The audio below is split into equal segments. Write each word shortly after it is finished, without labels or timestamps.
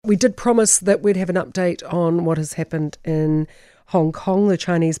We did promise that we'd have an update on what has happened in Hong Kong. The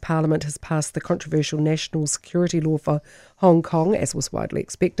Chinese Parliament has passed the controversial national security law for Hong Kong, as was widely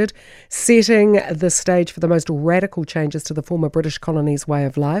expected, setting the stage for the most radical changes to the former British colony's way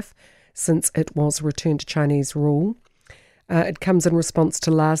of life since it was returned to Chinese rule. It comes in response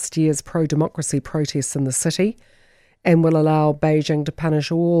to last year's pro-democracy protests in the city and will allow Beijing to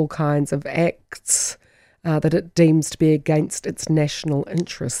punish all kinds of acts that it deems to be against its national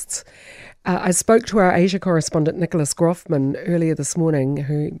interests. I spoke to our Asia correspondent Nicholas Groffman earlier this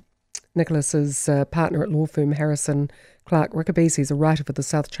morning. Nicholas is a partner at law firm Harrison Clark Rickabees. He's a writer for the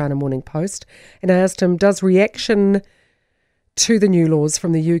South China Morning Post. And I asked him, does reaction to the new laws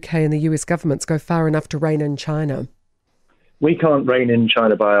from the UK and the US governments go far enough to rein in China? We can't rein in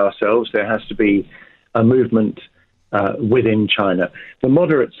China by ourselves. There has to be a movement within China. The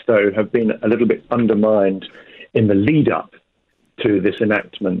moderates, though, have been a little bit undermined in the lead-up to this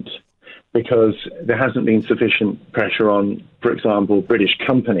enactment because there hasn't been sufficient pressure on, for example, British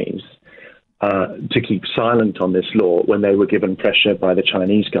companies to keep silent on this law when they were given pressure by the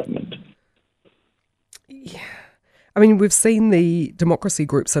Chinese government. Yeah. I mean, we've seen the democracy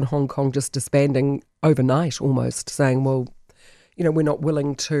groups in Hong Kong just disbanding overnight almost, saying, well, you know, we're not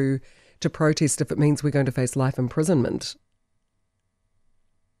willing to protest if it means we're going to face life imprisonment.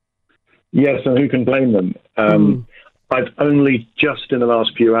 Yes, and who can blame them? I've only just in the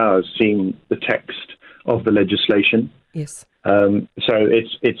last few hours seen the text of the legislation. Yes. So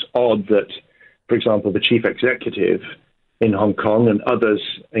it's odd that, for example, the chief executive in Hong Kong and others,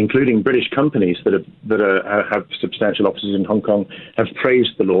 including British companies that have substantial offices in Hong Kong, have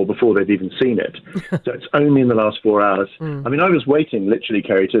praised the law before they've even seen it. So it's only in the last 4 hours. I mean, I was waiting, literally,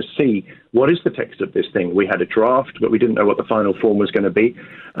 Kerry, to see what is the text of this thing. We had a draft, but we didn't know what the final form was going to be.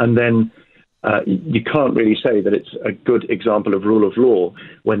 And then you can't really say that it's a good example of rule of law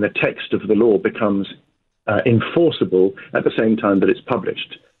when the text of the law becomes enforceable at the same time that it's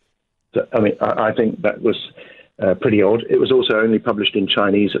published. So, I mean, I think that was pretty odd. It was also only published in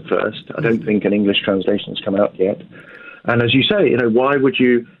Chinese at first. I don't think an English translation has come out yet. And as you say, you know, why would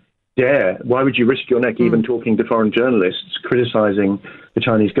you risk your neck even talking to foreign journalists criticizing the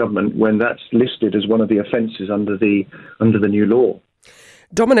Chinese government when that's listed as one of the offences under the new law?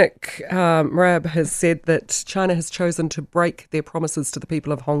 Dominic Raab has said that China has chosen to break their promises to the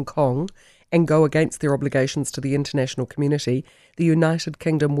people of Hong Kong and go against their obligations to the international community. The United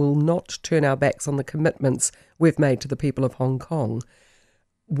Kingdom will not turn our backs on the commitments we've made to the people of Hong Kong.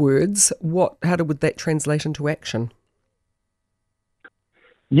 Words, how would that translate into action?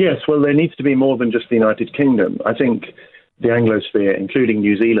 Yes, well, there needs to be more than just the United Kingdom. I think the Anglosphere, including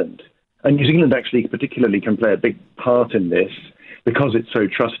New Zealand, and New Zealand actually particularly can play a big part in this because it's so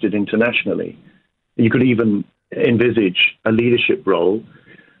trusted internationally. You could even envisage a leadership role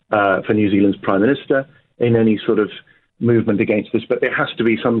for New Zealand's Prime Minister in any sort of movement against this, but there has to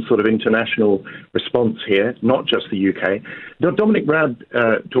be some sort of international response here, not just the UK. Dominic Raab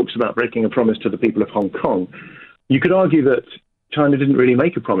talks about breaking a promise to the people of Hong Kong. You could argue that China didn't really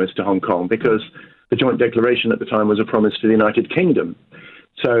make a promise to Hong Kong because the joint declaration at the time was a promise to the United Kingdom.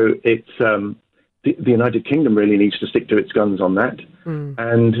 So it's the United Kingdom really needs to stick to its guns on that.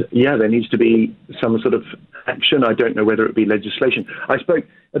 And yeah, there needs to be some sort of action. I don't know whether it be legislation. I spoke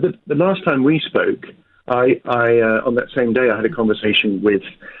the last time we spoke. I on that same day I had a conversation with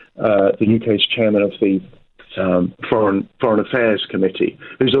the UK's chairman of the Foreign Affairs Committee,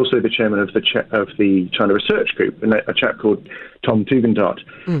 who's also the chairman of the China Research Group, and a chap called Tom Tugendhat.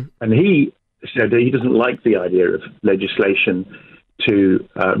 And he said that he doesn't like the idea of legislation to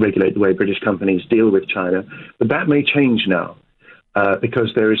regulate the way British companies deal with China, but that may change now.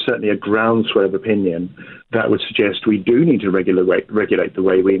 Because there is certainly a groundswell of opinion that would suggest we do need to regulate the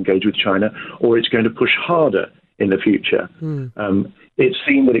way we engage with China, or it's going to push harder in the future. It's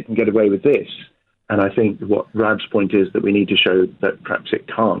seen that it can get away with this, and I think what Raab's point is that we need to show that perhaps it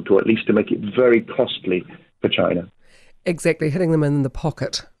can't, or at least to make it very costly for China. Exactly, hitting them in the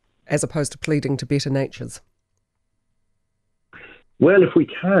pocket, as opposed to pleading to better natures. Well, if we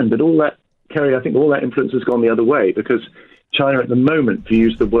can, but all that, Kerry, I think all that influence has gone the other way, because China at the moment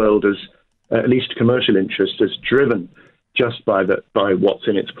views the world as, at least commercial interest, as driven just by what's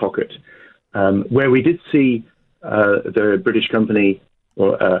in its pocket. Where we did see the British company,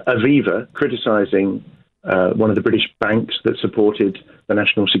 or Aviva, criticising one of the British banks that supported the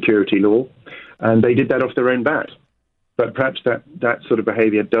national security law, and they did that off their own bat. But perhaps that sort of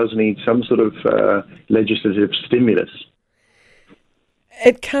behaviour does need some sort of legislative stimulus.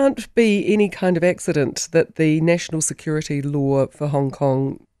 It can't be any kind of accident that the national security law for Hong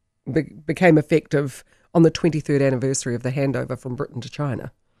Kong became effective on the 23rd anniversary of the handover from Britain to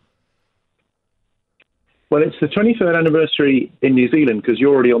China. Well, it's the 23rd anniversary in New Zealand because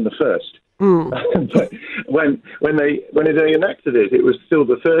you're already on the first. But when they enacted it, it was still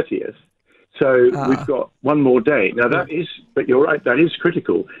the 30th. So we've got one more day. Now that is, but you're right, that is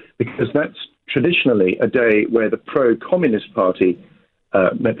critical because that's traditionally a day where the pro-Communist Party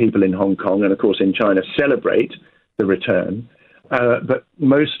people in Hong Kong and, of course, in China celebrate the return. But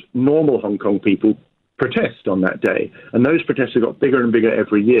most normal Hong Kong people protest on that day. And those protests have got bigger and bigger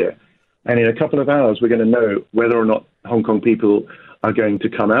every year. And in a couple of hours, we're going to know whether or not Hong Kong people are going to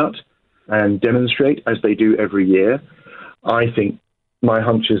come out and demonstrate as they do every year. I think my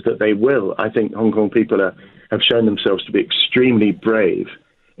hunch is that they will. I think Hong Kong people have shown themselves to be extremely brave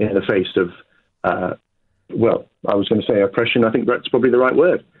in the face of, well, I was going to say oppression. I think that's probably the right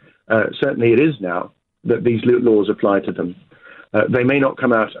word. Certainly it is now that these laws apply to them. They may not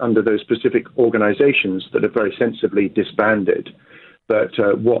come out under those specific organizations that are very sensibly disbanded. But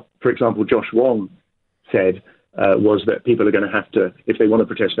what, for example, Josh Wong said was that people are going to have to, if they want to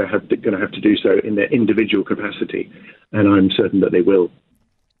protest, they're going to have to do so in their individual capacity. And I'm certain that they will.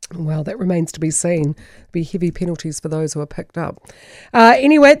 Well, that remains to be seen. Be heavy penalties for those who are picked up.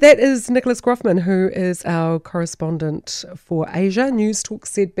 Anyway, that is Nicholas Groffman, who is our correspondent for Asia. News Talk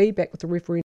ZB, back with the referee.